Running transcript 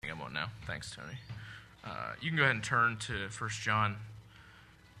now. Thanks, Tony. You can go ahead and turn to 1 John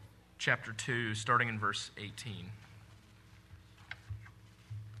chapter 2, starting in verse 18.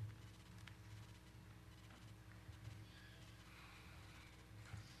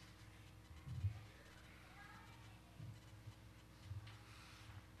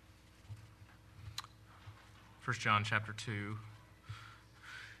 First John chapter 2,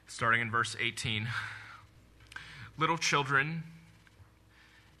 starting in verse 18. Little children,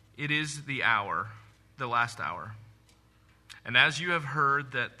 it is the hour, the last hour. And as you have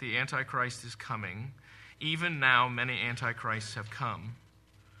heard that the Antichrist is coming, even now many Antichrists have come,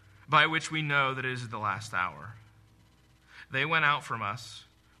 by which we know that it is the last hour. They went out from us,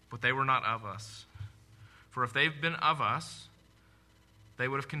 but they were not of us. For if they've been of us, they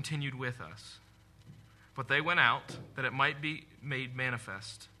would have continued with us. But they went out, that it might be made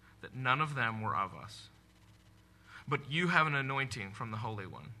manifest that none of them were of us. But you have an anointing from the Holy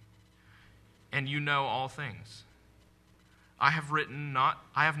One, and you know all things. I have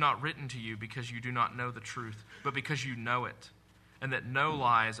not written to you because you do not know the truth, but because you know it, and that no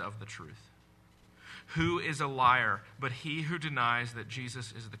lie is of the truth. Who is a liar but he who denies that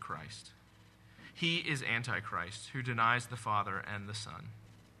Jesus is the Christ? He is Antichrist, who denies the Father and the Son.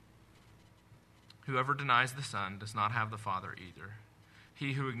 Whoever denies the Son does not have the Father either.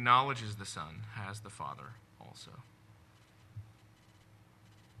 He who acknowledges the Son has the Father also.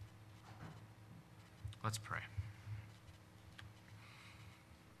 Let's pray.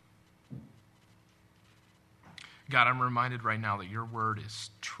 God, I'm reminded right now that your word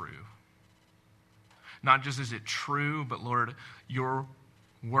is true. Not just is it true, but Lord, your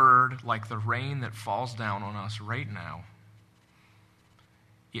word, like the rain that falls down on us right now,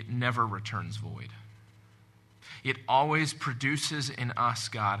 it never returns void. It always produces in us,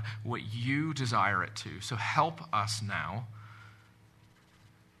 God, what you desire it to. So help us now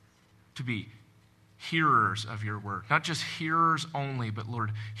to be hearers of your word. Not just hearers only, but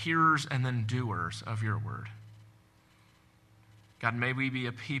Lord, hearers and then doers of your word. God, may we be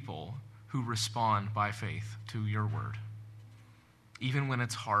a people who respond by faith to your word. Even when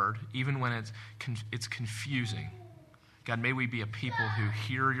it's hard, even when it's confusing. God, may we be a people who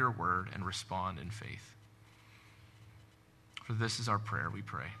hear your word and respond in faith. For this is our prayer, we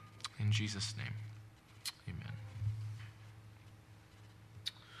pray. In Jesus' name, amen.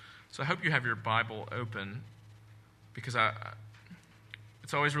 So I hope you have your Bible open, because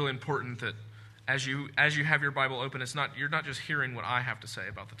it's always really important that as you have your Bible open, you're not just hearing what I have to say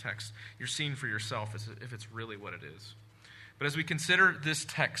about the text. You're seeing for yourself if it's really what it is. But as we consider this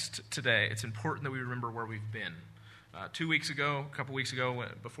text today, it's important that we remember where we've been. 2 weeks ago, a couple weeks ago,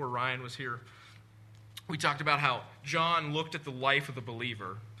 before Ryan was here, we talked about how John looked at the life of the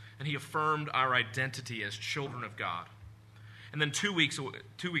believer and he affirmed our identity as children of God. And then 2 weeks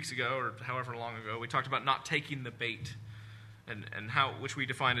ago, or however long ago, we talked about not taking the bait, which we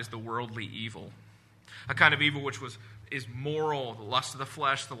define as the worldly evil, a kind of evil which is moral, the lust of the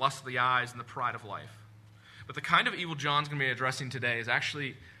flesh, the lust of the eyes, and the pride of life. But the kind of evil John's going to be addressing today is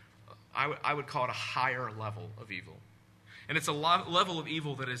actually, I would call it a higher level of evil. And it's a level of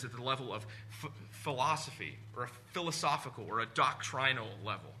evil that is at the level of philosophy, or a philosophical, or a doctrinal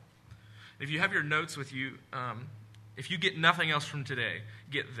level. If you have your notes with you, if you get nothing else from today,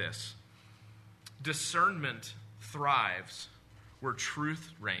 get this. Discernment thrives where truth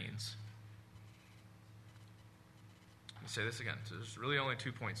reigns. Let me say this again. So there's really only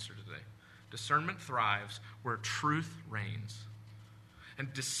 2 points for today. Discernment thrives where truth reigns.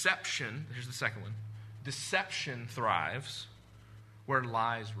 And deception, here's the second one. Deception thrives where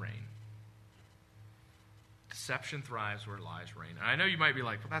lies reign. Deception thrives where lies reign. And I know you might be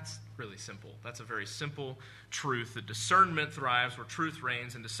like, well, that's really simple. That's a very simple truth. That discernment thrives where truth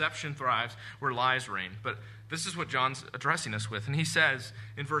reigns, and deception thrives where lies reign. But this is what John's addressing us with. And he says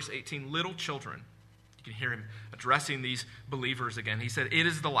in verse 18, little children. You can hear him addressing these believers again. He said, it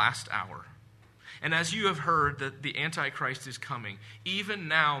is the last hour. And as you have heard that the Antichrist is coming, even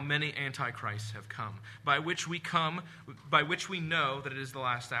now many Antichrists have come, by which we know that it is the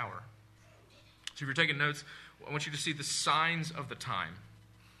last hour. So if you're taking notes, I want you to see the signs of the time.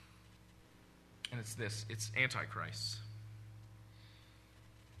 And it's this, it's Antichrists.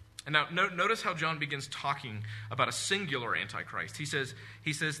 And now notice how John begins talking about a singular Antichrist. He says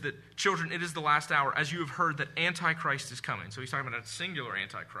that, children, it is the last hour, as you have heard that Antichrist is coming. So he's talking about a singular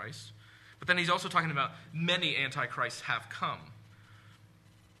Antichrist. But then he's also talking about many Antichrists have come.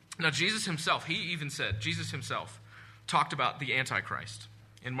 Now Jesus himself talked about the Antichrist.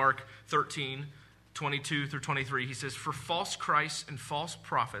 In Mark 13, 22 through 23, he says, for false Christs and false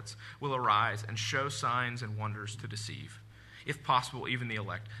prophets will arise and show signs and wonders to deceive, if possible, even the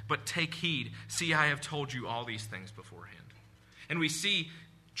elect. But take heed. See, I have told you all these things beforehand. And we see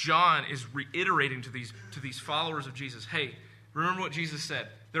John is reiterating to these followers of Jesus, hey, remember what Jesus said.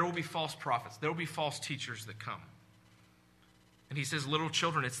 There will be false prophets. There will be false teachers that come. And he says, little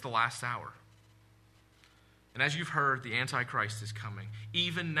children, it's the last hour. And as you've heard, the Antichrist is coming.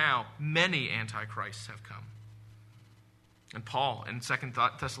 Even now, many Antichrists have come. And Paul, in 2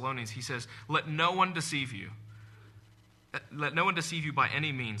 Thessalonians, he says, let no one deceive you. Let no one deceive you by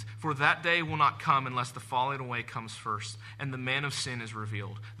any means, for that day will not come unless the falling away comes first, and the man of sin is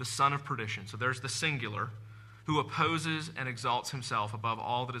revealed, the son of perdition. So there's the singular, who opposes and exalts himself above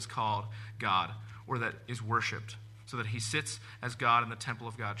all that is called God, or that is worshipped, so that he sits as God in the temple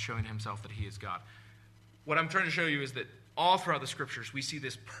of God, showing himself that he is God. What I'm trying to show you is that all throughout the scriptures, we see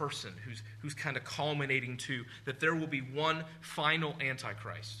this person who's kind of culminating to that there will be one final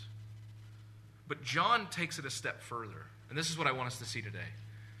Antichrist. But John takes it a step further. And this is what I want us to see today.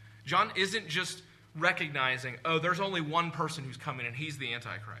 John isn't just recognizing, oh, there's only one person who's coming and he's the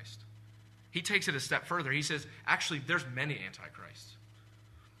Antichrist. He takes it a step further. He says, actually, there's many Antichrists.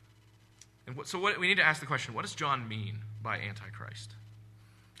 And so we need to ask the question, what does John mean by Antichrist?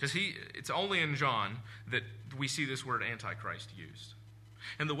 Because it's only in John that we see this word Antichrist used.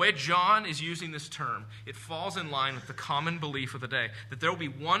 And the way John is using this term, it falls in line with the common belief of the day, that there will be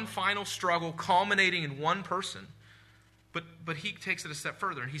one final struggle culminating in one person. But he takes it a step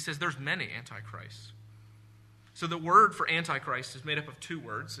further, and he says there's many Antichrists. So the word for Antichrist is made up of two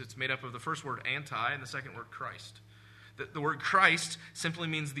words. It's made up of the first word anti and the second word Christ. The word Christ simply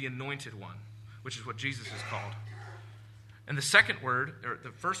means the anointed one, which is what Jesus is called. And the second word, or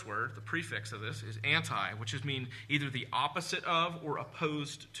the first word, the prefix of this, is anti, which is mean either the opposite of or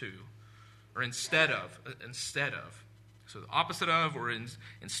opposed to, or instead of. So the opposite of or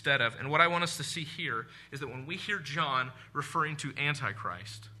instead of. And what I want us to see here is that when we hear John referring to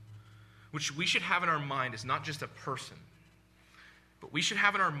Antichrist, which we should have in our mind is not just a person, but we should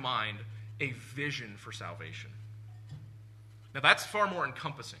have in our mind a vision for salvation. Now that's far more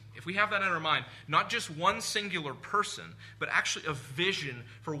encompassing. If we have that in our mind, not just one singular person, but actually a vision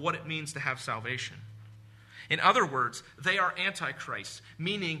for what it means to have salvation. In other words, they are antichrists,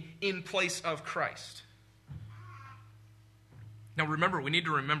 meaning in place of Christ. Now remember, we need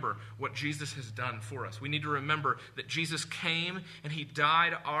to remember what Jesus has done for us. We need to remember that Jesus came and he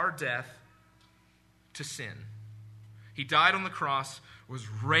died our death to sin. He died on the cross, was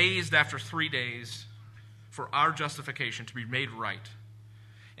raised after 3 days for our justification to be made right.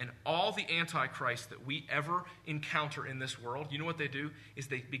 And all the antichrists that we ever encounter in this world, you know what they do? Is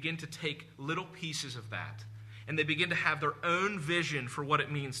they begin to take little pieces of that, and they begin to have their own vision for what it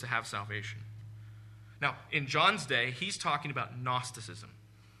means to have salvation. Now, in John's day, he's talking about Gnosticism,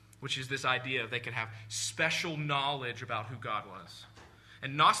 which is this idea they could have special knowledge about who God was.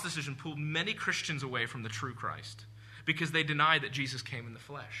 And Gnosticism pulled many Christians away from the true Christ because they denied that Jesus came in the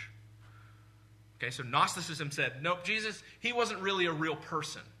flesh. Okay, so Gnosticism said, nope, Jesus, he wasn't really a real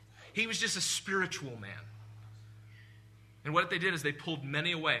person. He was just a spiritual man. And what they did is they pulled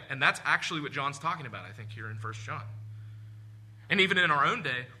many away. And that's actually what John's talking about, I think, here in 1 John. And even in our own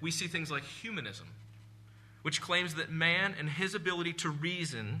day, we see things like humanism, which claims that man and his ability to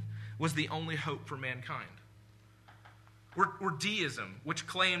reason was the only hope for mankind. Or deism, which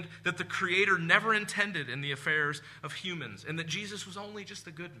claimed that the Creator never intended in the affairs of humans and that Jesus was only just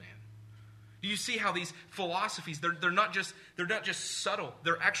a good man. Do you see how these philosophies, they're not just subtle,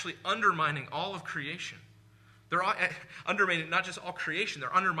 they're actually undermining all of creation. They're undermining not just all creation,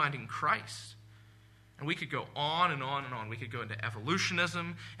 they're undermining Christ. And we could go on and on and on. We could go into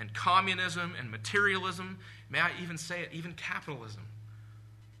evolutionism and communism and materialism. May I even say it, even capitalism.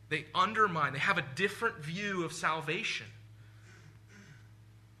 They undermine, they have a different view of salvation.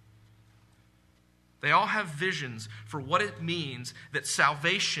 They all have visions for what it means that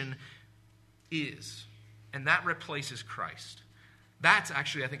salvation is. And that replaces Christ. That's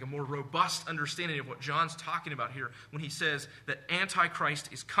actually, I think, a more robust understanding of what John's talking about here when he says that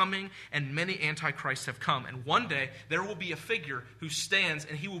Antichrist is coming and many Antichrists have come. And one day there will be a figure who stands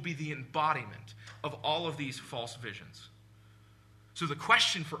and he will be the embodiment of all of these false visions. So the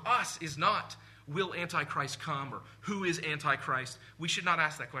question for us is not, will Antichrist come, or who is Antichrist? We should not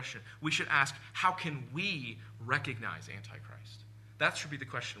ask that question. We should ask, how can we recognize Antichrist? That should be the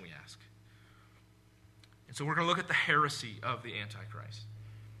question we ask. And so we're going to look at the heresy of the Antichrist.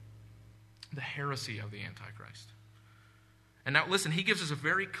 The heresy of the Antichrist. And now listen, he gives us a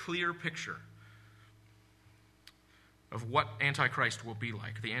very clear picture of what Antichrist will be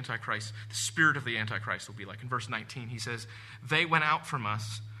like. The Antichrist, the spirit of the Antichrist will be like. In verse 19, he says, "They went out from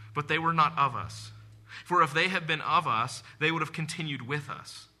us, but they were not of us. For if they had been of us, they would have continued with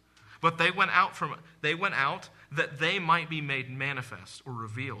us. But they went out that they might be made manifest or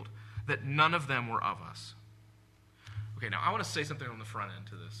revealed, that none of them were of us. Okay, now I want to say something on the front end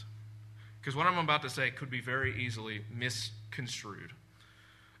to this, because what I'm about to say could be very easily misconstrued.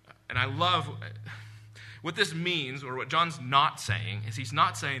 And I love what this means, or what John's not saying, is he's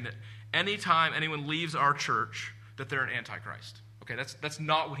not saying that anytime anyone leaves our church that they're an antichrist. Okay, that's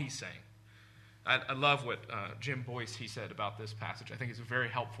not what he's saying. I love what Jim Boyce, he said about this passage. I think it's a very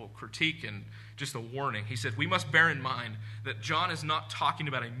helpful critique and just a warning. He said, we must bear in mind that John is not talking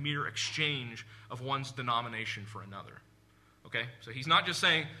about a mere exchange of one's denomination for another. Okay? So he's not just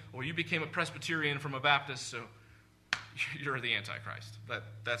saying, well, you became a Presbyterian from a Baptist, so you're the Antichrist.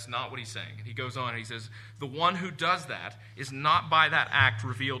 That's not what he's saying. And he goes on and he says, the one who does that is not by that act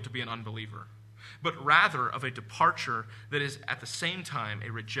revealed to be an unbeliever, but rather of a departure that is at the same time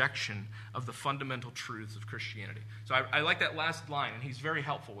a rejection of the fundamental truths of Christianity. So I like that last line, and he's very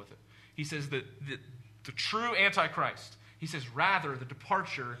helpful with it. He says that the true Antichrist, he says, rather the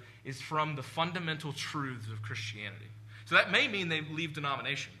departure is from the fundamental truths of Christianity. So that may mean they leave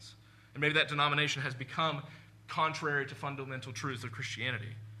denominations, and maybe that denomination has become contrary to fundamental truths of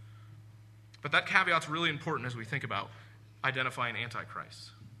Christianity. But that caveat's really important as we think about identifying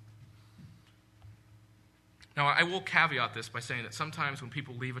antichrists. Now, I will caveat this by saying that sometimes when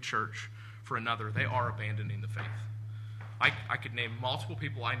people leave a church for another, they are abandoning the faith. I could name multiple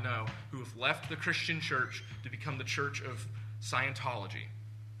people I know who have left the Christian church to become the church of Scientology,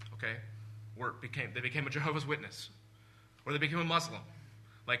 okay? Or they became a Jehovah's Witness, or they became a Muslim.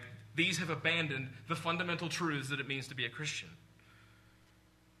 Like, these have abandoned the fundamental truths that it means to be a Christian.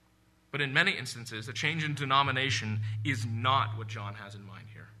 But in many instances, a change in denomination is not what John has in mind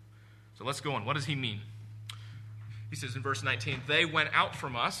here. So let's go on. What does he mean? He says in verse 19, they went out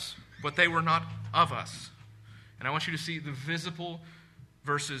from us, but they were not of us. And I want you to see the visible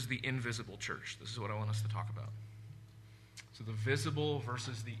versus the invisible church. This is what I want us to talk about. So the visible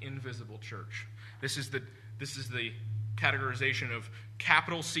versus the invisible church. This is the categorization of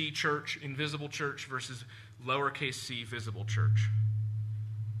capital C church, invisible church, versus lowercase c, visible church.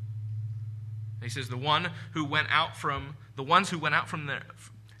 And he says the ones who went out from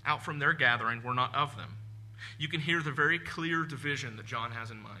their gathering were not of them. You can hear the very clear division that John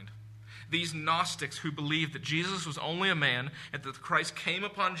has in mind. These Gnostics who believed that Jesus was only a man and that Christ came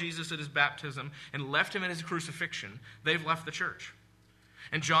upon Jesus at his baptism and left him at his crucifixion, they've left the church.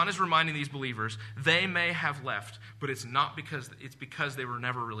 And John is reminding these believers, they may have left, but it's because they were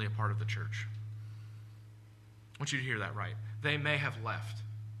never really a part of the church. I want you to hear that right. They may have left,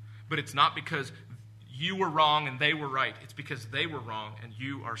 but it's not because you were wrong and they were right. It's because they were wrong and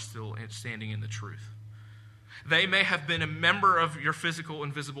you are still standing in the truth. They may have been a member of your physical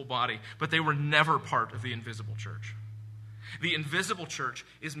and visible body, but they were never part of the invisible church. The invisible church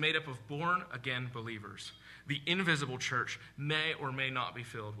is made up of born-again believers. The invisible church may or may not be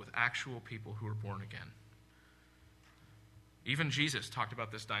filled with actual people who are born again. Even Jesus talked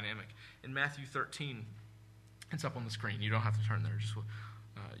about this dynamic. In Matthew 13, it's up on the screen. You don't have to turn there.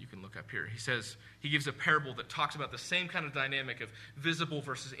 You can look up here. He gives a parable that talks about the same kind of dynamic of visible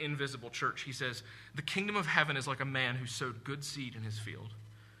versus invisible church. He says, the kingdom of heaven is like a man who sowed good seed in his field.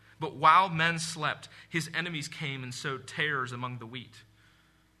 But while men slept, his enemies came and sowed tares among the wheat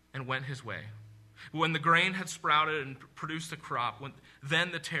and went his way. When the grain had sprouted and produced a crop,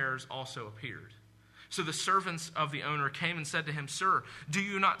 then the tares also appeared. So the servants of the owner came and said to him, Sir, do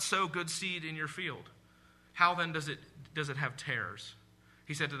you not sow good seed in your field? How then does it have tares?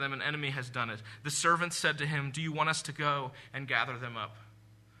 He said to them, An enemy has done it. The servants said to him, Do you want us to go and gather them up?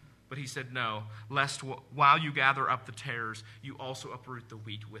 But he said, No, lest while you gather up the tares, you also uproot the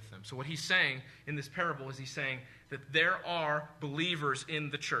wheat with them. So what he's saying in this parable is he's saying that there are believers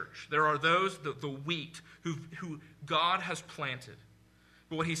in the church. There are those, the wheat, who God has planted.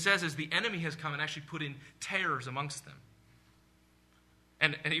 But what he says is the enemy has come and actually put in tares amongst them.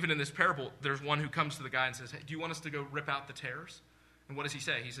 And even in this parable, there's one who comes to the guy and says, Hey, do you want us to go rip out the tares? And what does he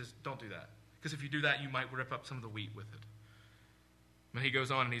say? He says, don't do that. Because if you do that, you might rip up some of the wheat with it. And he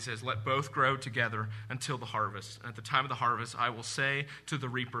goes on and he says, let both grow together until the harvest. And at the time of the harvest, I will say to the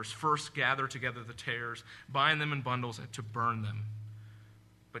reapers, first gather together the tares, bind them in bundles and to burn them.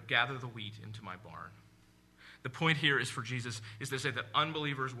 But gather the wheat into my barn. The point here is for Jesus is to say that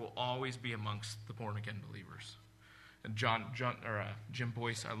unbelievers will always be amongst the born-again believers. And Jim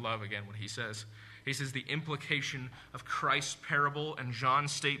Boyce, I love again what he says. He says the implication of Christ's parable and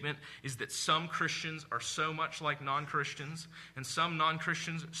John's statement is that some Christians are so much like non-Christians and some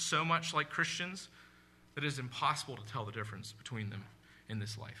non-Christians so much like Christians that it is impossible to tell the difference between them in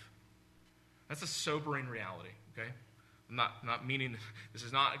this life. That's a sobering reality, okay? I'm not meaning, this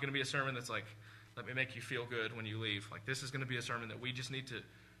is not going to be a sermon that's like, let me make you feel good when you leave. Like, this is going to be a sermon that we just need to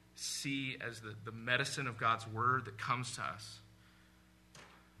see as the medicine of God's word that comes to us.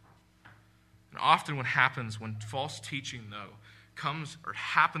 And often what happens when false teaching, though, comes or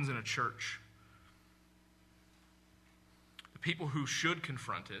happens in a church, the people who should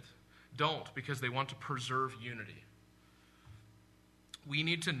confront it don't, because they want to preserve unity. We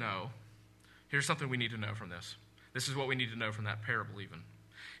need to know, here's something we need to know from this. This is what we need to know from that parable even,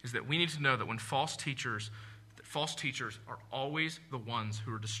 is that we need to know that when false teachers are always the ones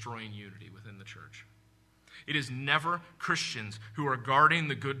who are destroying unity within the church. It is never Christians who are guarding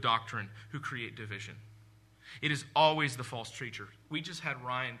the good doctrine who create division. It is always the false teacher. We just had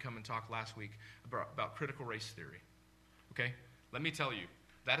Ryan come and talk last week about critical race theory. Okay? Let me tell you,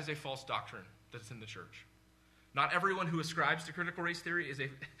 that is a false doctrine that's in the church. Not everyone who ascribes to critical race theory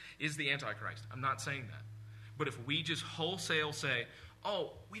is the Antichrist. I'm not saying that. But if we just wholesale say,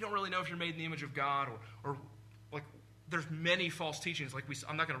 oh, we don't really know if you're made in the image of God, or like there's many false teachings. Like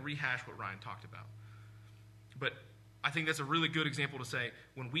I'm not going to rehash what Ryan talked about. But I think that's a really good example to say,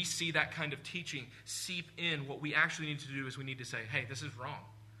 when we see that kind of teaching seep in, what we actually need to do is we need to say, hey, this is wrong.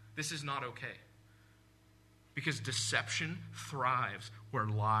 This is not okay. Because deception thrives where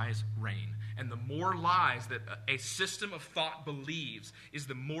lies reign. And the more lies that a system of thought believes is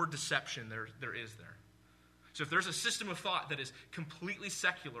the more deception there is there. So if there's a system of thought that is completely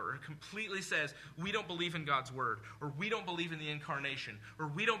secular or completely says we don't believe in God's word, or we don't believe in the incarnation, or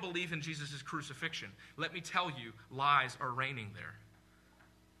we don't believe in Jesus' crucifixion, let me tell you, lies are reigning there.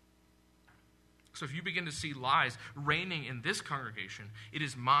 So if you begin to see lies reigning in this congregation, it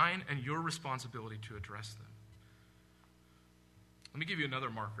is mine and your responsibility to address them. Let me give you another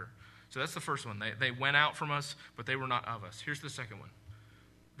marker. So that's the first one. They went out from us, but they were not of us. Here's the second one.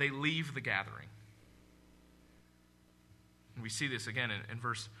 They leave the gathering. And we see this again in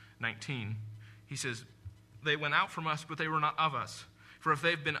verse 19. He says, they went out from us, but they were not of us. For if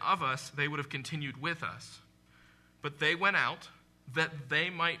they've been of us, they would have continued with us. But they went out that they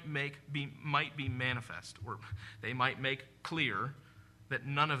might be manifest, or they might make clear that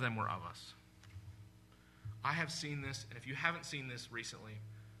none of them were of us. I have seen this, and if you haven't seen this recently,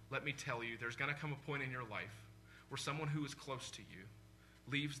 let me tell you, there's going to come a point in your life where someone who is close to you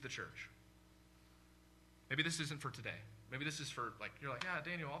leaves the church. Maybe this isn't for today. Maybe this is for, you're like,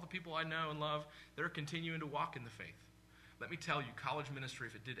 Daniel, all the people I know and love, they're continuing to walk in the faith. Let me tell you, college ministry,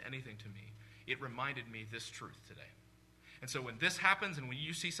 if it did anything to me, it reminded me this truth today. And so when this happens, and when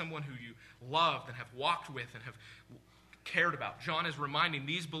you see someone who you loved and have walked with and have cared about, John is reminding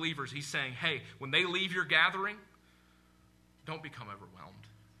these believers, he's saying, hey, when they leave your gathering, don't become overwhelmed.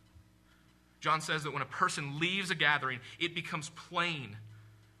 John says that when a person leaves a gathering, it becomes plain,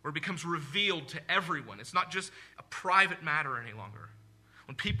 or it becomes revealed to everyone. It's not just a private matter any longer.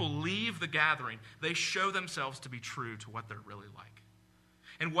 When people leave the gathering, they show themselves to be true to what they're really like.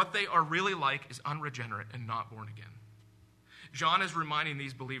 And what they are really like is unregenerate and not born again. John is reminding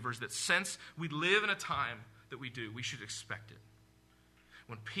these believers that since we live in a time that we do, we should expect it.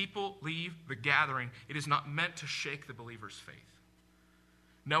 When people leave the gathering, it is not meant to shake the believer's faith.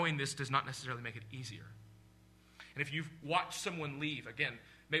 Knowing this does not necessarily make it easier. And if you've watched someone leave, again,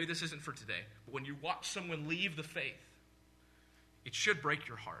 maybe this isn't for today, but when you watch someone leave the faith, it should break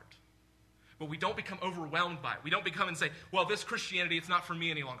your heart. But we don't become overwhelmed by it. We don't become and say, well, this Christianity, it's not for me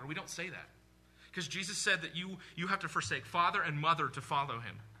any longer. We don't say that. Because Jesus said that you have to forsake father and mother to follow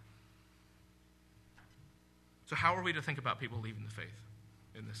him. So how are we to think about people leaving the faith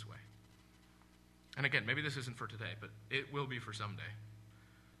in this way? And again, maybe this isn't for today, but it will be for someday.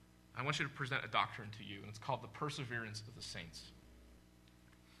 I want you to present a doctrine to you, and it's called the perseverance of the saints.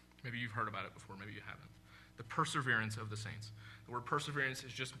 Maybe you've heard about it before, maybe you haven't. The perseverance of the saints. The word perseverance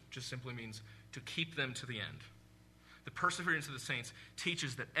is just simply means to keep them to the end. The perseverance of the saints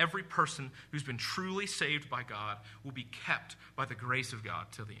teaches that every person who's been truly saved by God will be kept by the grace of God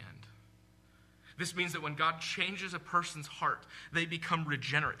to the end. This means that when God changes a person's heart, they become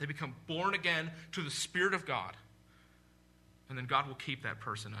regenerate. They become born again to the Spirit of God. And then God will keep that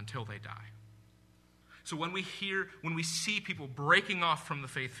person until they die. So when we see people breaking off from the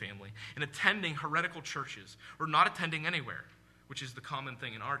faith family and attending heretical churches or not attending anywhere, which is the common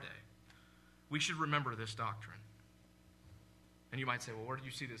thing in our day, we should remember this doctrine. And you might say, well, where do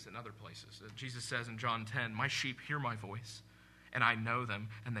you see this in other places? Jesus says in John 10, my sheep hear my voice, and I know them,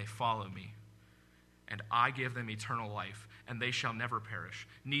 and they follow me. And I give them eternal life, and they shall never perish.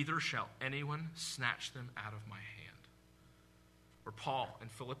 Neither shall anyone snatch them out of my hand. Or Paul in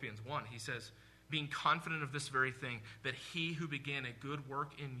Philippians 1, he says, being confident of this very thing, that he who began a good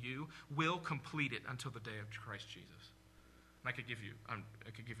work in you will complete it until the day of Christ Jesus. And I could give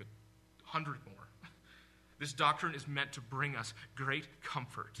it 100 more. This doctrine is meant to bring us great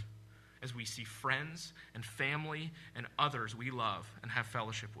comfort as we see friends and family and others we love and have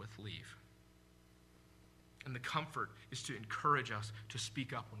fellowship with leave. And the comfort is to encourage us to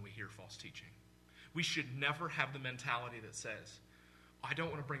speak up when we hear false teaching. We should never have the mentality that says, I don't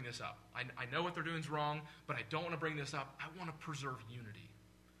want to bring this up. I know what they're doing is wrong, but I don't want to bring this up. I want to preserve unity.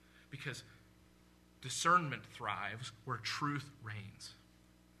 Because discernment thrives where truth reigns.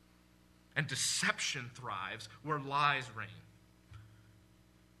 And deception thrives where lies reign.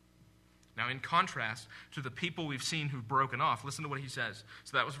 Now, in contrast to the people we've seen who've broken off, listen to what he says.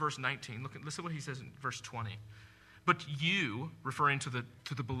 So that was verse 19. Listen to what he says in verse 20. But you, referring to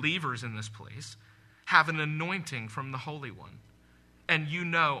the believers in this place, have an anointing from the Holy One, and you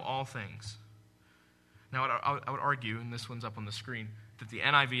know all things. Now, I would argue, and this one's up on the screen, that the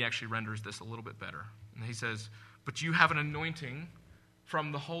NIV actually renders this a little bit better. And he says, but you have an anointing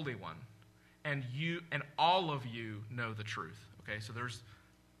from the Holy One, and all of you know the truth. Okay, so there's,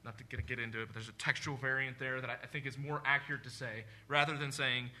 not to get into it, but there's a textual variant there that I think is more accurate to say. Rather than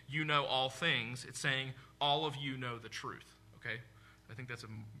saying, you know all things, it's saying, all of you know the truth. Okay? I think that's a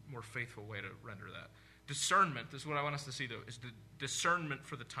more faithful way to render that. Discernment, this is what I want us to see, though, is the discernment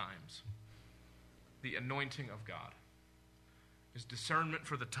for the times. The anointing of God. Is discernment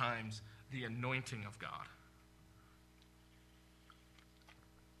for the times, the anointing of God.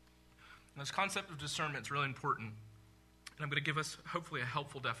 Now, this concept of discernment is really important. And I'm going to give us, hopefully, a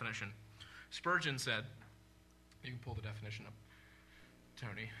helpful definition. Spurgeon said, you can pull the definition up,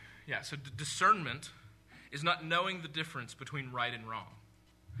 Tony. Yeah, so discernment is not knowing the difference between right and wrong.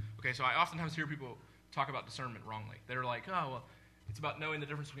 Okay, so I oftentimes hear people talk about discernment wrongly. They're like, oh, well, it's about knowing the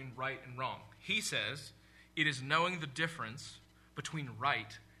difference between right and wrong. He says it is knowing the difference between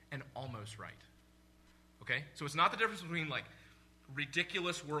right and almost right. Okay? So it's not the difference between, like,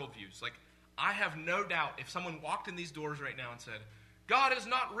 ridiculous worldviews. Like, I have no doubt if someone walked in these doors right now and said, God is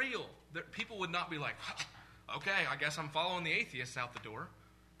not real, people would not be like, okay, I guess I'm following the atheists out the door.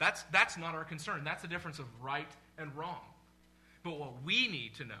 That's not our concern. That's the difference of right and wrong. But what we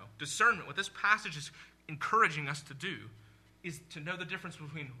need to know, discernment, what this passage is encouraging us to do, is to know the difference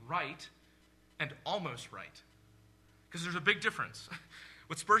between right and almost right. Because there's a big difference.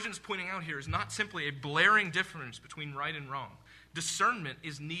 What Spurgeon is pointing out here is not simply a blaring difference between right and wrong. Discernment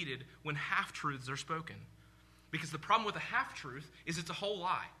is needed when half-truths are spoken. Because the problem with a half-truth is it's a whole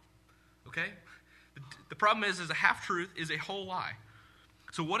lie. Okay? The problem is a half-truth is a whole lie.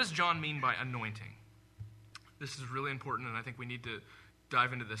 So what does John mean by anointing? This is really important, and I think we need to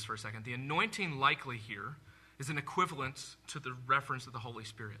dive into this for a second. The anointing likely here is an equivalence to the reference of the Holy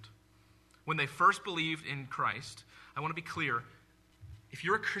Spirit. When they first believed in Christ, I want to be clear, if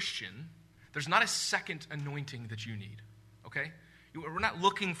you're a Christian, there's not a second anointing that you need. Okay? We're not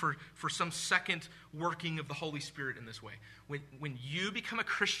looking for some second working of the Holy Spirit in this way. When you become a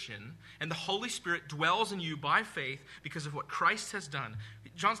Christian and the Holy Spirit dwells in you by faith because of what Christ has done,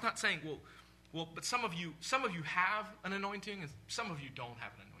 John's not saying, well, but some of you have an anointing and some of you don't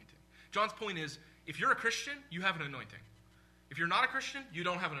have an anointing. John's point is, if you're a Christian, you have an anointing. If you're not a Christian, you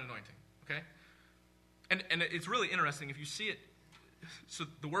don't have an anointing. Okay? And it's really interesting if you see it. So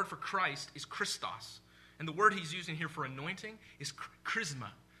the word for Christ is Christos. And the word he's using here for anointing is charisma,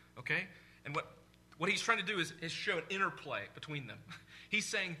 okay? And what he's trying to do is show an interplay between them. He's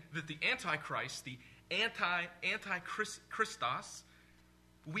saying that the Antichrist, the anti-Christos,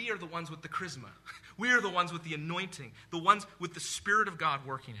 we are the ones with the charisma. We are the ones with the anointing, the ones with the Spirit of God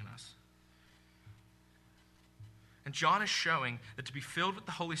working in us. And John is showing that to be filled with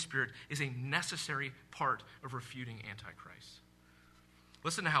the Holy Spirit is a necessary part of refuting Antichrist.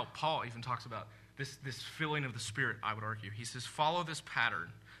 Listen to how Paul even talks about this filling of the Spirit, I would argue. He says, follow this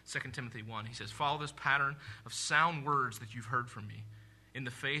pattern, 2 Timothy 1. He says, follow this pattern of sound words that you've heard from me in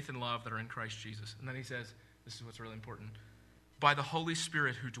the faith and love that are in Christ Jesus. And then he says, this is what's really important, by the Holy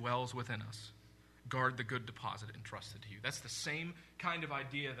Spirit who dwells within us, guard the good deposit entrusted to you. That's the same kind of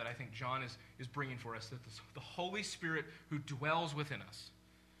idea that I think John is bringing for us, that the Holy Spirit who dwells within us.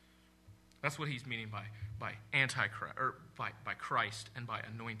 That's what he's meaning by Antichrist, or by Christ and by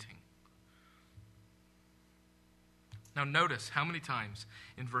anointing. Now notice how many times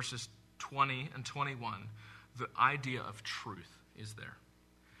in verses 20 and 21 the idea of truth is there.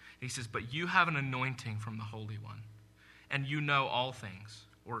 He says, but you have an anointing from the Holy One, and you know all things,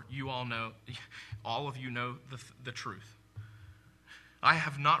 or you all know, all of you know the truth. I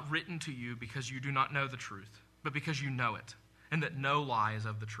have not written to you because you do not know the truth, but because you know it, and that no lie is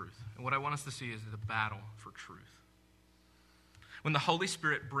of the truth. And what I want us to see is the battle for truth. When the Holy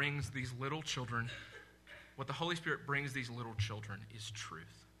Spirit brings these little children, what the Holy Spirit brings these little children is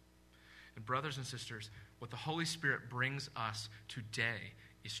truth. And brothers and sisters, what the Holy Spirit brings us today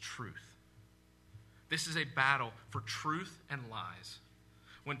is truth. This is a battle for truth and lies.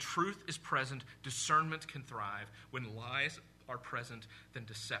 When truth is present, discernment can thrive. When lies are present, then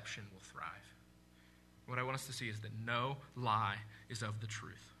deception will thrive. What I want us to see is that no lie is of the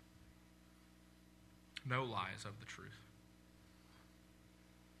truth. No lie is of the truth.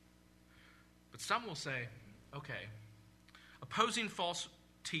 But some will say, okay, opposing false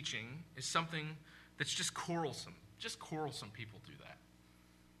teaching is something that's just quarrelsome. Just quarrelsome people do that.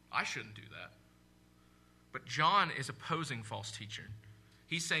 I shouldn't do that. But John is opposing false teaching.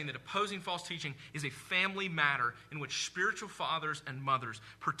 He's saying that opposing false teaching is a family matter in which spiritual fathers and mothers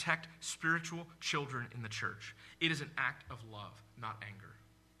protect spiritual children in the church. It is an act of love, not anger.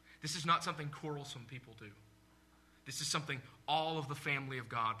 This is not something quarrelsome people do. This is something all of the family of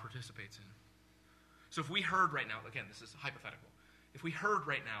God participates in. So if we heard right now, again, this is hypothetical. If we heard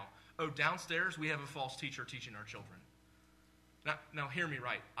right now, oh, downstairs we have a false teacher teaching our children. Now hear me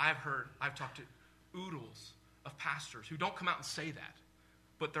right. I've talked to oodles of pastors who don't come out and say that.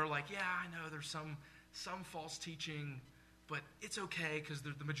 But they're like, yeah, I know there's some false teaching, but it's okay because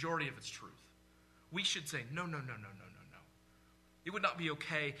the majority of it's truth. We should say, no. It would not be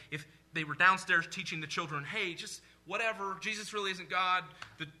okay if they were downstairs teaching the children, hey, just whatever, Jesus really isn't God,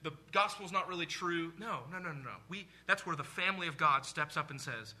 the gospel's not really true. No. That's where the family of God steps up and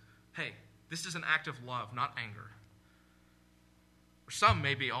says, hey, this is an act of love, not anger. Or some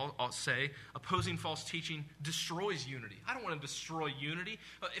maybe I'll say opposing false teaching destroys unity. I don't want to destroy unity.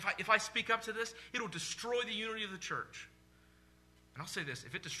 If I speak up to this, it'll destroy the unity of the church. And I'll say this,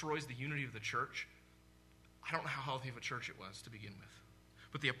 if it destroys the unity of the church, I don't know how healthy of a church it was to begin with.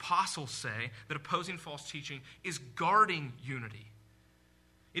 But the apostles say that opposing false teaching is guarding unity.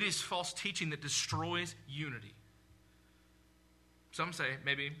 It is false teaching that destroys unity. Some say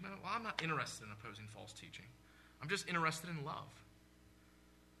maybe, well, I'm not interested in opposing false teaching. I'm just interested in love.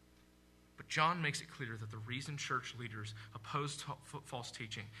 But John makes it clear that the reason church leaders oppose false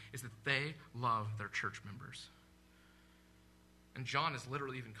teaching is that they love their church members. And John is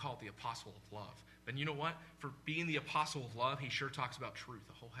literally even called the apostle of love. But you know what? For being the apostle of love, he sure talks about truth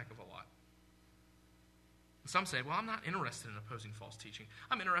a whole heck of a lot. And some say, well, I'm not interested in opposing false teaching.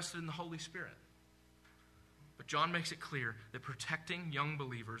 I'm interested in the Holy Spirit. But John makes it clear that protecting young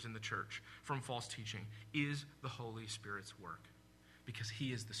believers in the church from false teaching is the Holy Spirit's work, because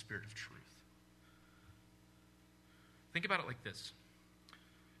he is the Spirit of truth. Think about it like this.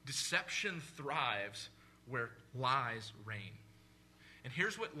 Deception thrives where lies reign. And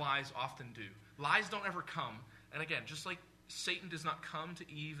here's what lies often do. Lies don't ever come, and again, just like Satan does not come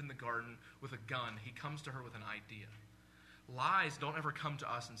to Eve in the garden with a gun, he comes to her with an idea. Lies don't ever come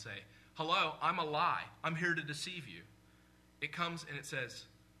to us and say, hello, I'm a lie. I'm here to deceive you. It comes and it says,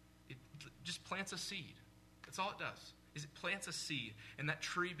 it just plants a seed. That's all it does, is it plants a seed, and that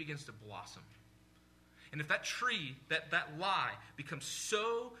tree begins to blossom. And if that tree, that lie, becomes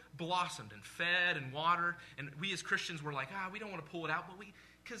so blossomed and fed and watered, and we as Christians were like, we don't want to pull it out,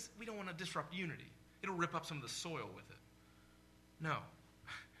 because we don't want to disrupt unity. It'll rip up some of the soil with it. No.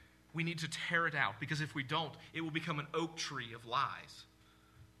 We need to tear it out, because if we don't, it will become an oak tree of lies.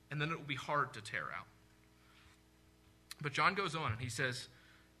 And then it will be hard to tear out. But John goes on and he says,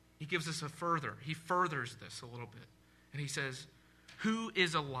 he gives us he furthers this a little bit. And he says, who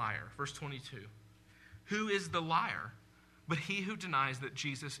is a liar? Verse 22. Who is the liar but he who denies that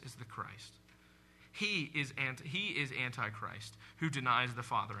Jesus is the Christ? He is Antichrist, who denies the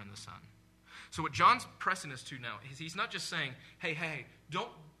Father and the Son. So what John's pressing us to now is he's not just saying, hey, don't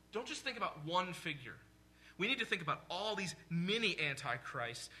just think about one figure. We need to think about all these many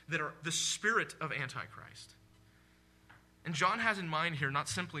antichrists that are the spirit of Antichrist. And John has in mind here not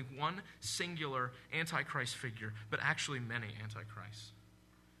simply one singular Antichrist figure, but actually many Antichrists.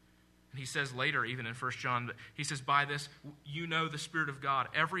 And he says later, even in 1 John, he says, by this you know the Spirit of God.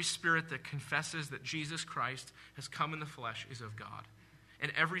 Every spirit that confesses that Jesus Christ has come in the flesh is of God.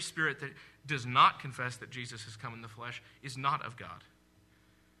 And every spirit that does not confess that Jesus has come in the flesh is not of God.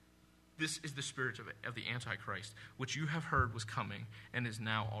 This is the spirit of the Antichrist, which you have heard was coming and is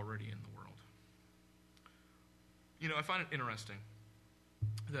now already in the world. You know, I find it interesting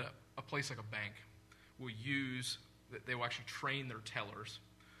that a place like a bank they will actually train their tellers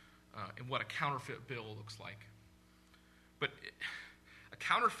in what a counterfeit bill looks like. But a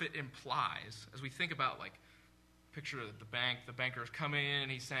counterfeit implies, as we think about, like, picture the banker's coming in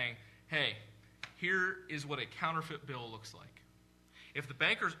and he's saying, hey, here is what a counterfeit bill looks like. If the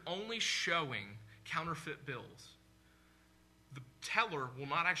banker's only showing counterfeit bills, the teller will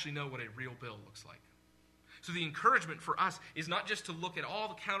not actually know what a real bill looks like. So the encouragement for us is not just to look at all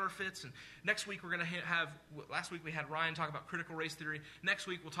the counterfeits, and next week we're going to have, last week we had Ryan talk about critical race theory, next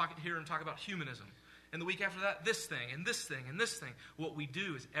week we'll hear him talk about humanism, and the week after that, this thing, and this thing, and this thing. What we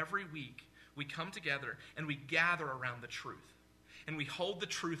do is every week we come together and we gather around the truth, and we hold the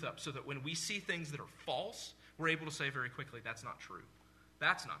truth up so that when we see things that are false, we're able to say very quickly, that's not true.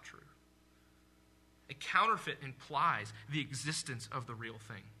 That's not true. A counterfeit implies the existence of the real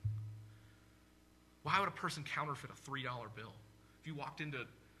thing. Why would a person counterfeit a $3 bill? If you walked into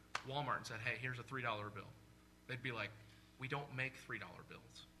Walmart and said, hey, here's a $3 bill, they'd be like, we don't make $3 bills.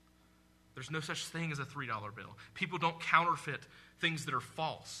 There's no such thing as a $3 bill. People don't counterfeit things that are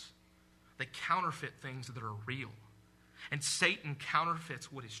false. They counterfeit things that are real. And Satan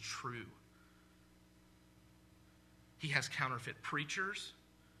counterfeits what is true. He has counterfeit preachers.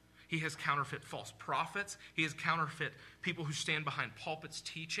 He has counterfeit false prophets. He has counterfeit people who stand behind pulpits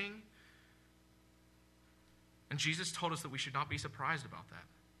teaching. And Jesus told us that we should not be surprised about that.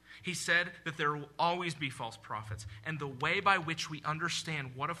 He said that there will always be false prophets. And the way by which we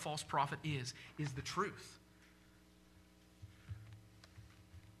understand what a false prophet is the truth.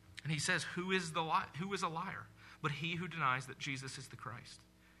 And he says, who is a liar? But he who denies that Jesus is the Christ.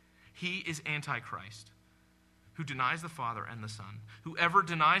 He is Antichrist, who denies the Father and the Son. Whoever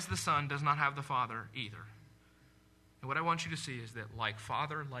denies the Son does not have the Father either. And what I want you to see is that like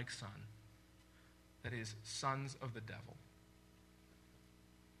Father, like Son, that is, sons of the devil.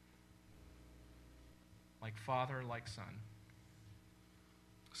 Like Father, like Son,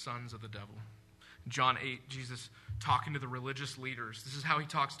 sons of the devil. John 8, Jesus talking to the religious leaders. This is how he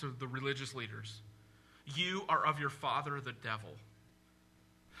talks to the religious leaders. You are of your father, the devil.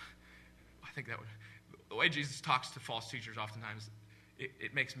 I think the way Jesus talks to false teachers oftentimes,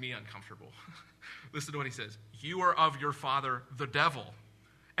 it makes me uncomfortable. Listen to what he says. You are of your father, the devil,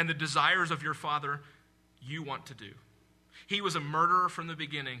 and the desires of your father you want to do. He was a murderer from the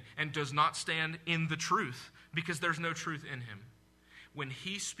beginning and does not stand in the truth because there's no truth in him. When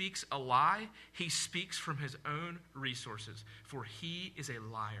he speaks a lie, he speaks from his own resources, for he is a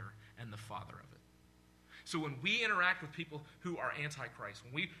liar and the father of it. So when we interact with people who are antichrist,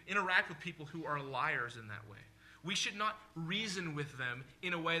 when we interact with people who are liars in that way, we should not reason with them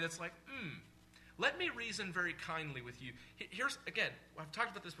in a way that's like, let me reason very kindly with you. Here's, again, I've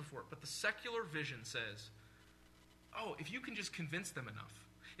talked about this before, but the secular vision says, if you can just convince them enough,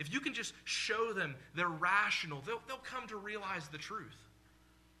 if you can just show them they're rational, they'll come to realize the truth.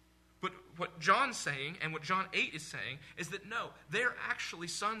 But what John's saying, and what John 8 is saying, is that no, they're actually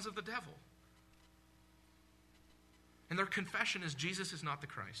sons of the devil. And their confession is Jesus is not the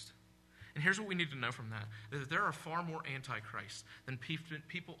Christ. And here's what we need to know from that there are far more antichrists than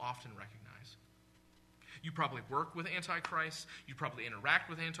people often recognize. You probably work with antichrists. You probably interact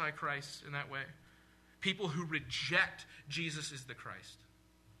with antichrists in that way. People who reject Jesus is the Christ.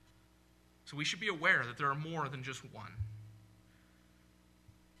 So we should be aware that there are more than just one.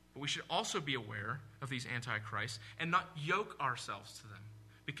 But we should also be aware of these antichrists and not yoke ourselves to them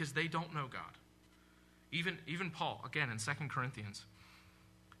because they don't know God. Even Paul, again, in 2 Corinthians.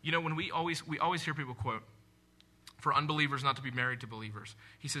 You know, when we always hear people quote, for unbelievers not to be married to believers.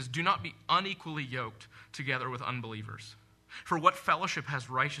 He says, do not be unequally yoked together with unbelievers. For what fellowship has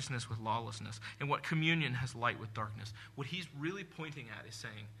righteousness with lawlessness? And what communion has light with darkness? What he's really pointing at is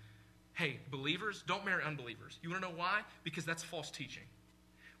saying, hey, believers, don't marry unbelievers. You want to know why? Because that's false teaching.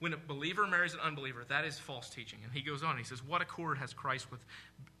 When a believer marries an unbeliever, that is false teaching. And he goes on, he says, what accord has Christ with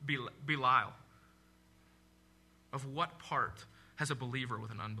Belial? Of what part has a believer with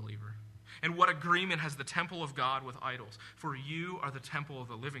an unbeliever? And what agreement has the temple of God with idols? For you are the temple of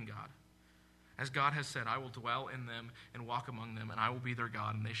the living God. As God has said, I will dwell in them and walk among them, and I will be their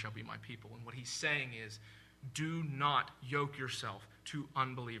God, and they shall be my people. And what he's saying is, do not yoke yourself to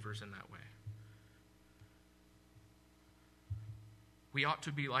unbelievers in that way. We ought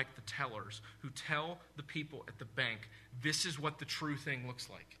to be like the tellers who tell the people at the bank, this is what the true thing looks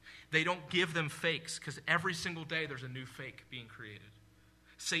like. They don't give them fakes because every single day there's a new fake being created.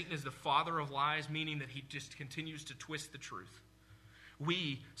 Satan is the father of lies, meaning that he just continues to twist the truth.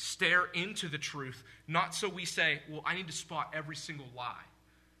 We stare into the truth, not so we say, well, I need to spot every single lie.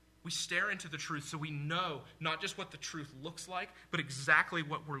 We stare into the truth so we know not just what the truth looks like, but exactly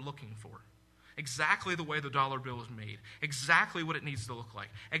what we're looking for. Exactly the way the dollar bill is made. Exactly what it needs to look like.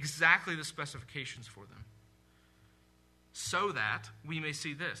 Exactly the specifications for them. So that we may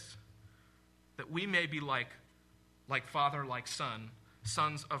see this. That we may be like Father, like Son,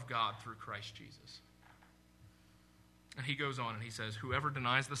 sons of God through Christ Jesus. And he goes on and he says, whoever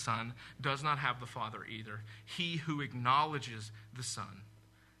denies the Son does not have the Father either. He who acknowledges the Son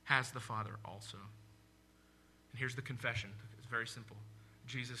has the Father also. And here's the confession. It's very simple.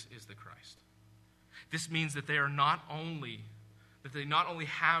 Jesus is the Christ. This means that they not only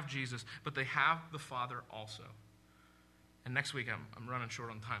have Jesus, but they have the Father also. And next week, I'm running short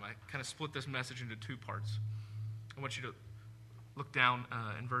on time. I kind of split this message into two parts. I want you to look down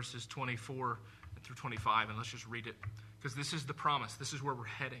in verses 24 through 25, and let's just read it. Because this is the promise. This is where we're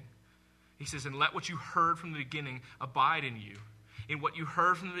heading. He says, and let what you heard from the beginning abide in you. In what you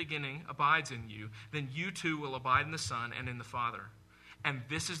heard from the beginning abides in you. Then you too will abide in the Son and in the Father. And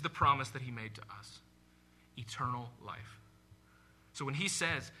this is the promise that he made to us. Eternal life. So when he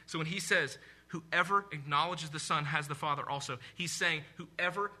says, whoever acknowledges the Son has the Father also, he's saying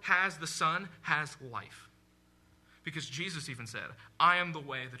whoever has the Son has life. Because Jesus even said, I am the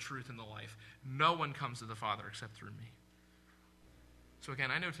way, the truth, and the life. No one comes to the Father except through me. So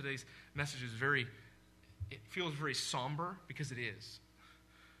again, I know today's message is it feels very somber, because it is.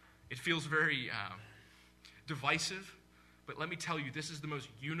 It feels very divisive, but let me tell you, this is the most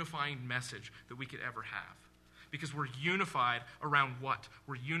unifying message that we could ever have. Because we're unified around what?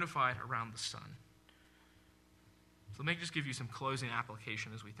 We're unified around the Son. So let me just give you some closing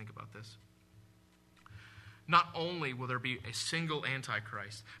application as we think about this. Not only will there be a single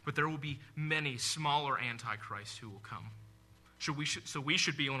Antichrist, but there will be many smaller Antichrists who will come. So we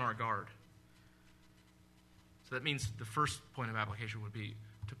should be on our guard. So that means the first point of application would be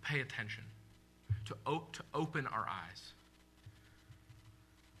to pay attention, to open our eyes.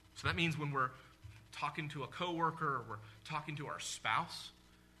 So that means when we're talking to a coworker, or we're talking to our spouse,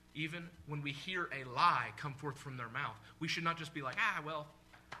 even when we hear a lie come forth from their mouth, we should not just be like, well,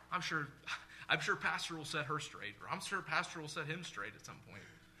 I'm sure Pastor will set her straight, or I'm sure Pastor will set him straight at some point.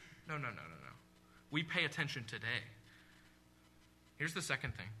 No. We pay attention today. Here's the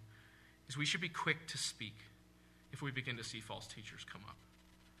second thing, is we should be quick to speak if we begin to see false teachers come up.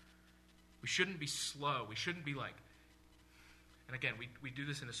 We shouldn't be slow. We shouldn't be like, and again, we do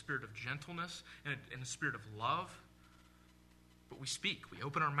this in a spirit of gentleness and in a spirit of love, but we speak. We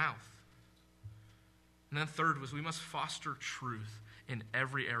open our mouth. And then third was we must foster truth in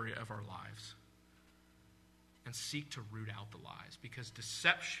every area of our lives and seek to root out the lies, because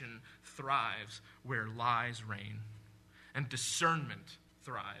deception thrives where lies reign, and discernment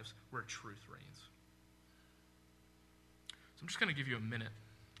thrives where truth reigns. So I'm just going to give you a minute,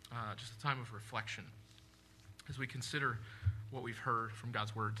 just a time of reflection as we consider what we've heard from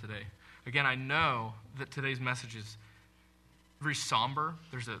God's word today. Again, I know that today's message is very somber.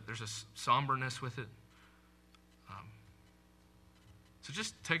 There's a somberness with it. So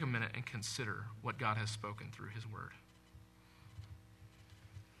just take a minute and consider what God has spoken through his word.